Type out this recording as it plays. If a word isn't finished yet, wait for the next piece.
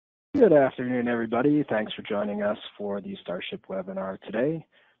Good afternoon, everybody. Thanks for joining us for the StarShip webinar today.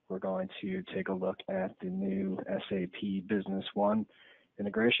 We're going to take a look at the new SAP Business One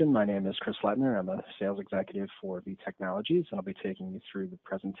integration. My name is Chris Lettner. I'm a sales executive for V Technologies, and I'll be taking you through the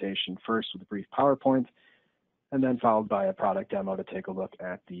presentation first with a brief PowerPoint, and then followed by a product demo to take a look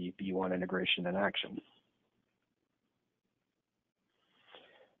at the B1 integration in action.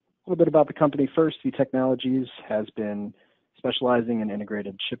 A little bit about the company first. V Technologies has been specializing in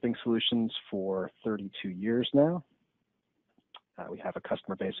integrated shipping solutions for 32 years now. We have a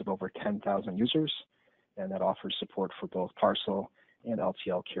customer base of over 10,000 users, and that offers support for both parcel and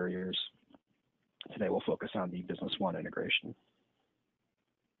LTL carriers. Today we'll focus on the Business One integration.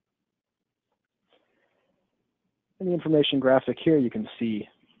 In the information graphic here, you can see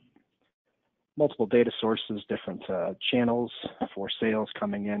multiple data sources, different channels for sales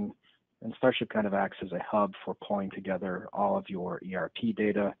coming in. And StarShip kind of acts as a hub for pulling together all of your ERP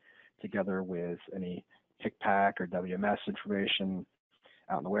data together with any pick-pack or WMS information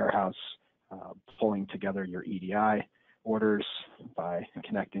out in the warehouse, pulling together your EDI orders by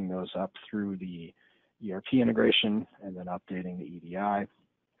connecting those up through the ERP integration and then updating the EDI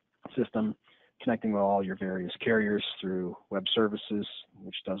system, connecting with all your various carriers through web services,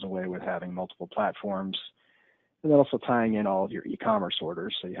 which does away with having multiple platforms, and then also tying in all of your e-commerce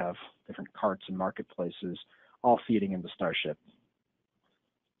orders, so you have different carts and marketplaces all feeding into StarShip.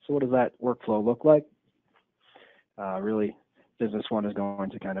 So what does that workflow look like? Really, Business One is going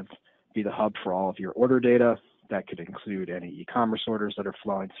to kind of be the hub for all of your order data. That could include any e-commerce orders that are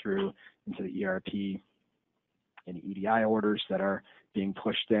flowing through into the ERP, any EDI orders that are being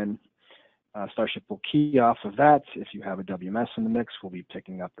pushed in. StarShip will key off of that. If you have a WMS in the mix, we'll be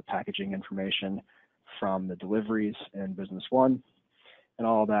picking up the packaging information from the deliveries in Business One, and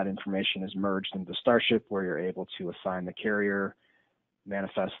all of that information is merged into StarShip, where you're able to assign the carrier,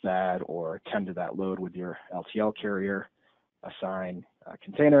 manifest that, or tend to that load with your LTL carrier, assign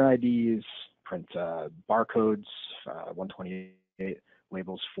container IDs, print barcodes, 128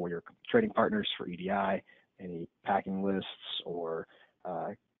 labels for your trading partners for EDI, any packing lists or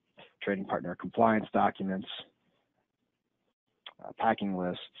trading partner compliance documents, packing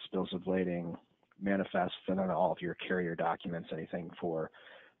lists, bills of lading, manifests, and then all of your carrier documents, anything for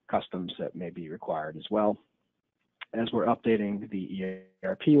customs that may be required as well. As we're updating the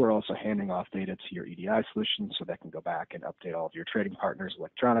ERP, we're also handing off data to your EDI solution so that can go back and update all of your trading partners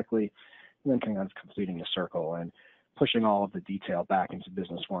electronically, and then kind of completing a circle and pushing all of the detail back into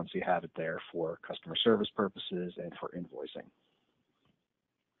Business One so you have it there for customer service purposes and for invoicing.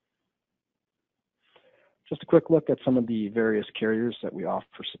 Just a quick look at some of the various carriers that we offer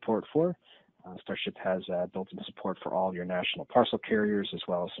support for. StarShip has built-in support for all your national parcel carriers, as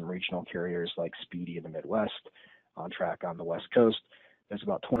well as some regional carriers like Speedy in the Midwest, On Track on the West Coast. There's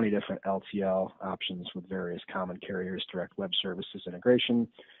about 20 different LTL options with various common carriers, direct web services integration.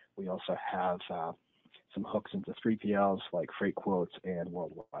 We also have some hooks into 3PLs like Freight Quotes and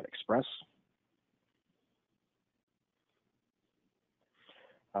Worldwide Express.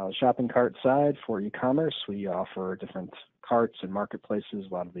 Shopping cart side for e-commerce, we offer different carts and marketplaces.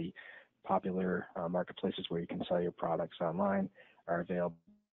 A lot of the popular marketplaces where you can sell your products online are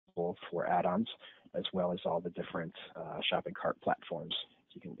available for add-ons, as well as all the different shopping cart platforms.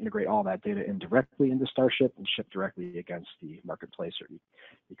 So you can integrate all that data in directly into StarShip and ship directly against the marketplace or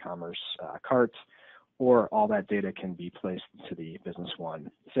e-commerce cart, or all that data can be placed into the Business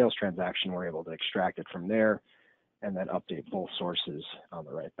One sales transaction. We're able to extract it from there and then update both sources on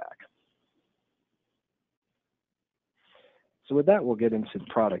the right back. So with that, we'll get into the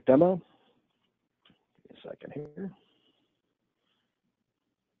product demo. Give me a second here.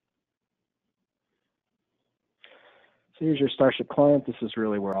 So here's your StarShip client. This is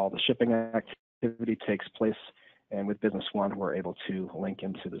really where all the shipping activity takes place. And with Business One, we're able to link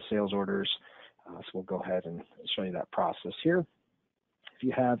into the sales orders. So we'll go ahead and show you that process here. If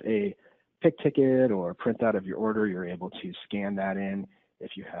you have a pick ticket or printout of your order, you're able to scan that in.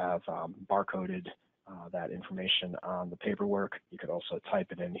 If you have barcoded that information on the paperwork, you could also type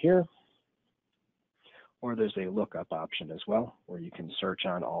it in here. Or there's a lookup option as well, where you can search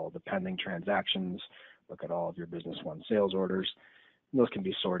on all of the pending transactions, look at all of your Business One sales orders. And those can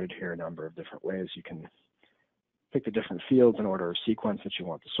be sorted here a number of different ways. You can pick the different fields in order of sequence that you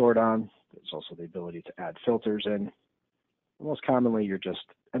want to sort on. There's also the ability to add filters in. Most commonly, you're just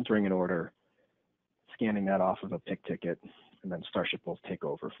entering an order, scanning that off of a pick ticket, and then StarShip will take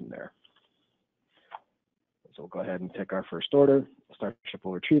over from there. So we'll go ahead and pick our first order. StarShip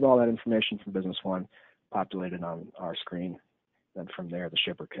will retrieve all that information from Business One, populate it on our screen. Then from there, the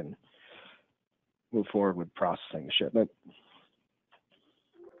shipper can move forward with processing the shipment.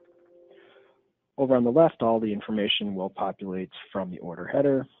 Over on the left, all the information will populate from the order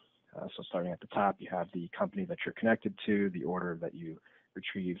header. So starting at the top, you have the company that you're connected to, the order that you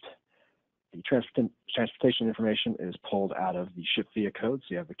retrieved. The transportation information is pulled out of the ship via code, so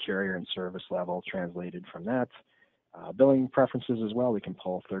you have the carrier and service level translated from that. Billing preferences as well, we can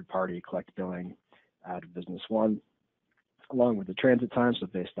pull third-party collect billing out of Business One, along with the transit time, so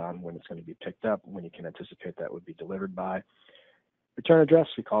based on when it's going to be picked up, when you can anticipate that would be delivered by. Return address,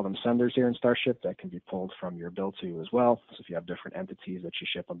 we call them senders here in StarShip, that can be pulled from your bill to as well. So if you have different entities that you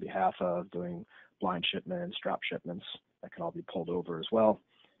ship on behalf of, doing blind shipments, drop shipments, that can all be pulled over as well.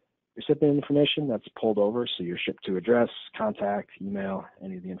 Recipient information, that's pulled over, so your ship to address, contact, email,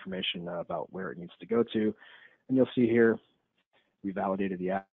 any of the information about where it needs to go to. And you'll see here, we validated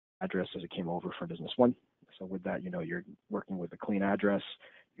the address as it came over from Business One. So with that, you know you're working with a clean address.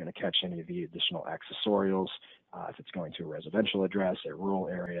 You're going to catch any of the additional accessorials. If it's going to a residential address, a rural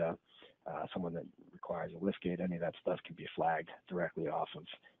area, someone that requires a liftgate, any of that stuff can be flagged directly off of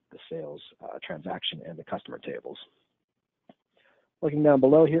the sales transaction and the customer tables. Looking down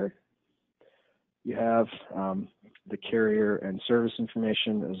below here, you have the carrier and service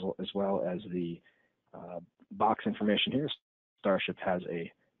information as well as the box information here. StarShip has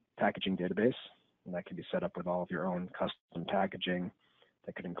a packaging database, and that can be set up with all of your own custom packaging.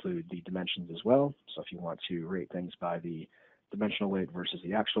 That could include the dimensions as well. So if you want to rate things by the dimensional weight versus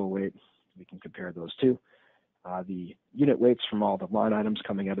the actual weight, we can compare those two. The unit weights from all the line items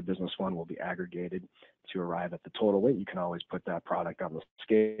coming out of Business One will be aggregated to arrive at the total weight. You can always put that product on the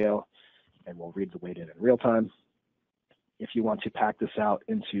scale, and we'll read the weight in real time. If you want to pack this out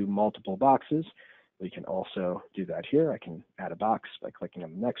into multiple boxes, we can also do that here. I can add a box by clicking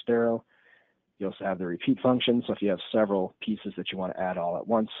on the next arrow. You also have the repeat function, so if you have several pieces that you want to add all at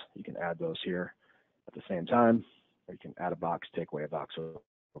once, you can add those here at the same time, or you can add a box, take away a box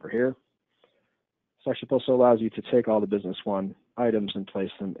over here. StarShip also allows you to take all the Business One items and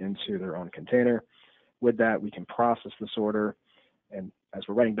place them into their own container. With that, we can process this order, and as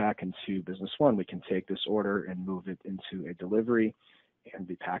we're writing back into Business One, we can take this order and move it into a delivery, and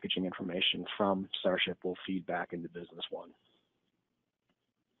the packaging information from StarShip will feed back into Business One.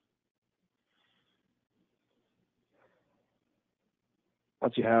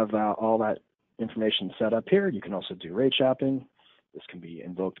 Once you have all that information set up here, you can also do rate shopping. This can be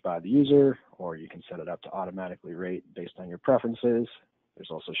invoked by the user, or you can set it up to automatically rate based on your preferences. There's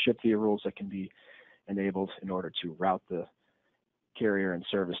also ship via rules that can be enabled in order to route the carrier and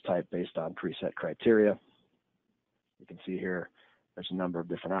service type based on preset criteria. You can see here there's a number of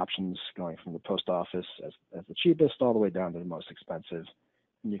different options going from the post office as the cheapest all the way down to the most expensive.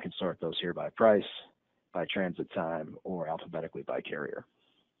 And you can sort those here by price, by transit time, or alphabetically by carrier.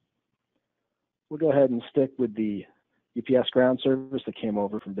 We'll go ahead and stick with the UPS ground service that came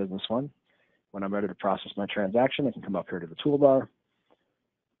over from Business One. When I'm ready to process my transaction, I can come up here to the toolbar,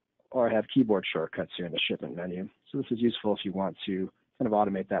 or I have keyboard shortcuts here in the shipment menu. So this is useful if you want to kind of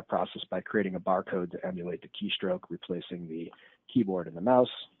automate that process by creating a barcode to emulate the keystroke, replacing the keyboard and the mouse.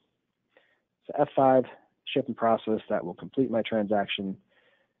 So F5, ship and process, that will complete my transaction,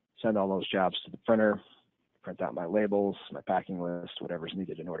 send all those jobs to the printer, print out my labels, my packing list, whatever's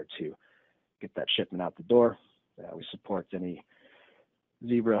needed in order to get that shipment out the door. We support any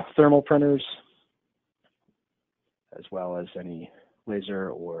Zebra thermal printers, as well as any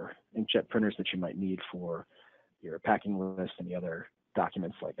laser or inkjet printers that you might need for your packing list, any other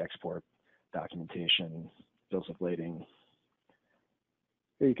documents like export documentation, bills of lading.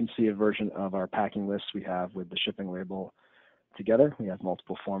 Here you can see a version of our packing list we have with the shipping label together. We have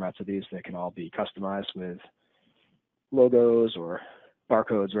multiple formats of these. They can all be customized with logos or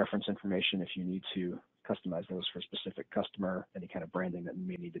barcodes, reference information if you need to customize those for a specific customer, any kind of branding that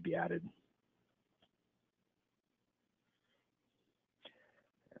may need to be added.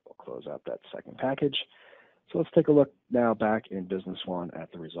 And we'll close out that second package. So let's take a look now back in Business One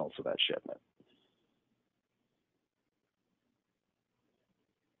at the results of that shipment.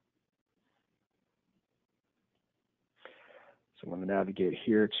 So I'm going to navigate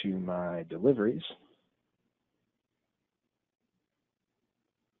here to my deliveries.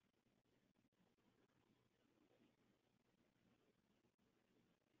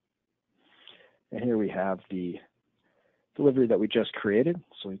 And here we have the delivery that we just created.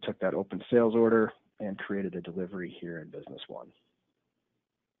 So we took that open sales order and created a delivery here in Business One.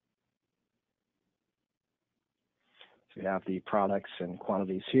 So we have the products and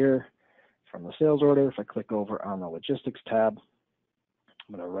quantities here from the sales order. If I click over on the logistics tab,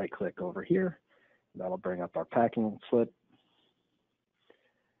 I'm going to right click over here. That'll bring up our packing slip.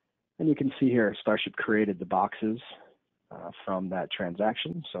 And you can see here, StarShip created the boxes from that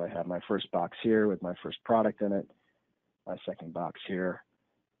transaction. So I have my first box here with my first product in it, my second box here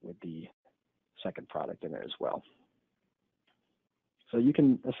with the second product in it as well. So you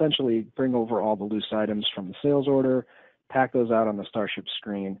can essentially bring over all the loose items from the sales order, pack those out on the StarShip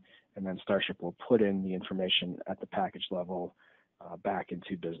screen, and then StarShip will put in the information at the package level back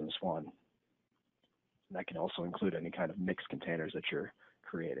into Business One. And that can also include any kind of mixed containers that you're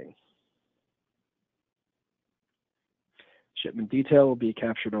creating. Shipment detail will be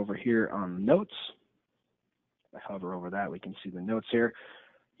captured over here on notes. If I hover over that, we can see the notes here.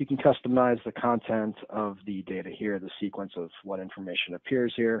 You can customize the content of the data here, the sequence of what information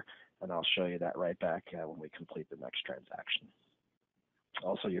appears here, and I'll show you that right back when we complete the next transaction.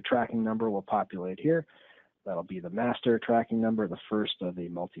 Also, your tracking number will populate here. That'll be the master tracking number, the first of the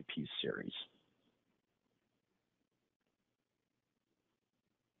multi-piece series.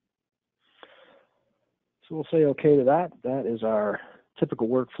 So we'll say OK to that. That is our typical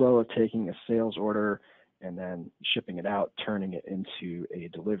workflow of taking a sales order and then shipping it out, turning it into a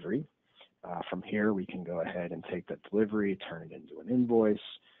delivery. From here, we can go ahead and take that delivery, turn it into an invoice.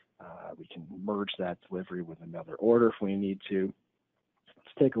 We can merge that delivery with another order if we need to.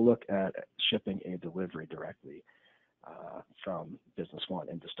 Let's take a look at shipping a delivery directly from Business One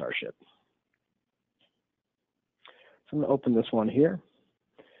into StarShip. So I'm going to open this one here.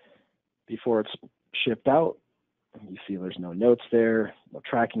 Before it's shipped out, you see there's no notes there, no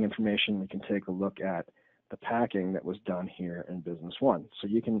tracking information. We can take a look at the packing that was done here in Business One. So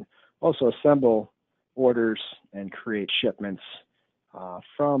you can also assemble orders and create shipments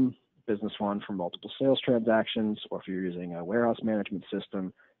from Business One for multiple sales transactions, or if you're using a warehouse management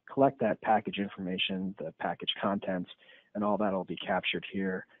system, collect that package information, the package contents, and all that will be captured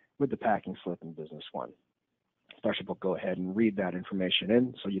here with the packing slip in Business One. StarShip will go ahead and read that information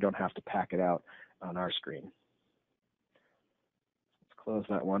in, so you don't have to pack it out on our screen. Let's close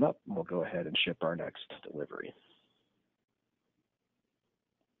that one up, and we'll go ahead and ship our next delivery.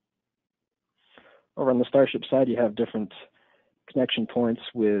 Over on the StarShip side, you have different connection points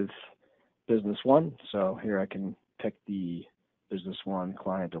with Business One. So here I can pick the Business One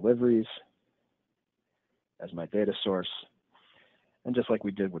client deliveries as my data source. And just like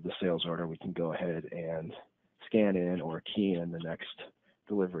we did with the sales order, we can go ahead and scan in or key in the next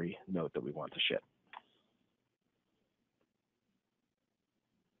delivery note that we want to ship.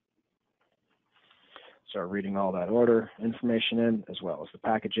 Start reading all that order information in, as well as the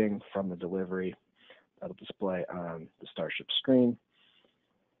packaging from the delivery. That'll display on the StarShip screen.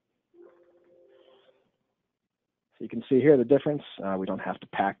 So you can see here the difference. We don't have to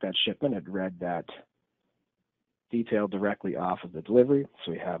pack that shipment. It read that detail directly off of the delivery.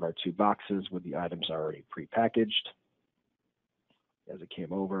 So we have our two boxes with the items already pre-packaged. As it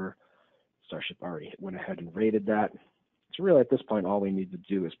came over, StarShip already went ahead and rated that. So really at this point, all we need to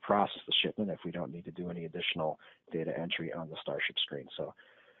do is process the shipment if we don't need to do any additional data entry on the StarShip screen. So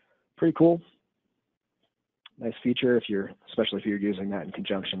pretty cool. Nice feature, especially if you're using that in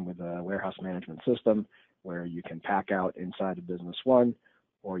conjunction with a warehouse management system where you can pack out inside of Business One,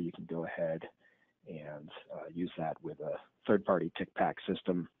 or you can go ahead and use that with a third-party tick pack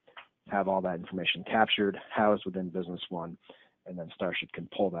system, have all that information captured, housed within Business One, and then StarShip can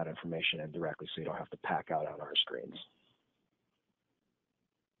pull that information in directly so you don't have to pack out on our screens.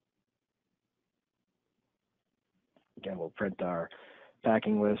 Again, we'll print our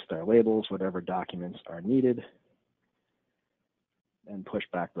packing list, our labels, whatever documents are needed, and push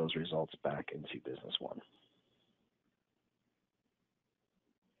back those results back into Business One.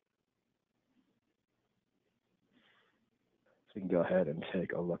 So we can go ahead and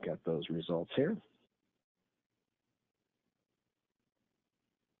take a look at those results here.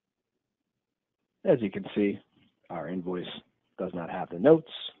 As you can see, our invoice does not have the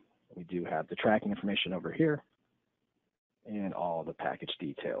notes. We do have the tracking information over here, and all the package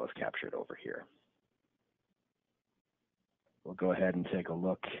detail is captured over here. We'll go ahead and take a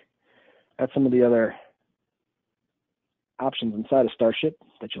look at some of the other options inside of StarShip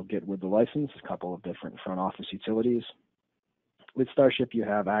that you'll get with the license, a couple of different front office utilities. With StarShip, you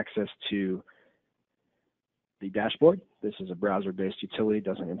have access to the dashboard. This is a browser-based utility,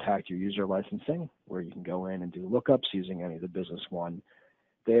 doesn't impact your user licensing, where you can go in and do lookups using any of the Business One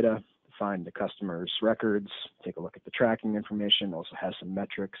data, find the customer's records, take a look at the tracking information, also has some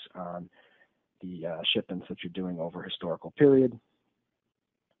metrics on the shipments that you're doing over a historical period.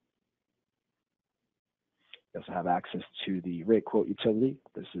 You also have access to the rate quote utility.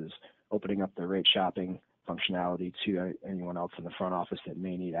 This is opening up the rate shopping functionality to anyone else in the front office that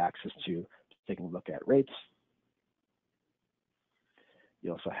may need access to taking a look at rates.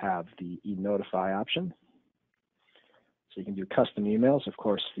 You also have the e-notify option. So you can do custom emails. Of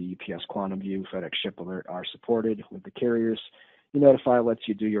course, the UPS Quantum View, FedEx Ship Alert are supported with the carriers. Notify lets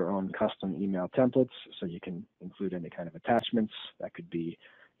you do your own custom email templates, so you can include any kind of attachments. That could be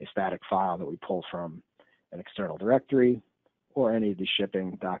a static file that we pull from an external directory, or any of the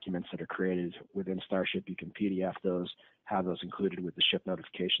shipping documents that are created within StarShip. You can PDF those, have those included with the ship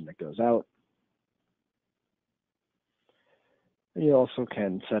notification that goes out. You also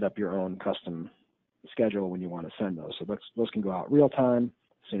can set up your own custom schedule when you want to send those. So those can go out real time.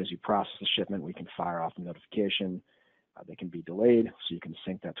 As soon as you process the shipment, we can fire off a notification. They can be delayed, so you can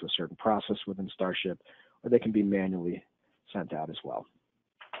sync that to a certain process within StarShip, or they can be manually sent out as well.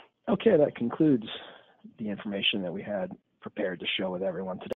 Okay, that concludes the information that we had prepared to show with everyone today.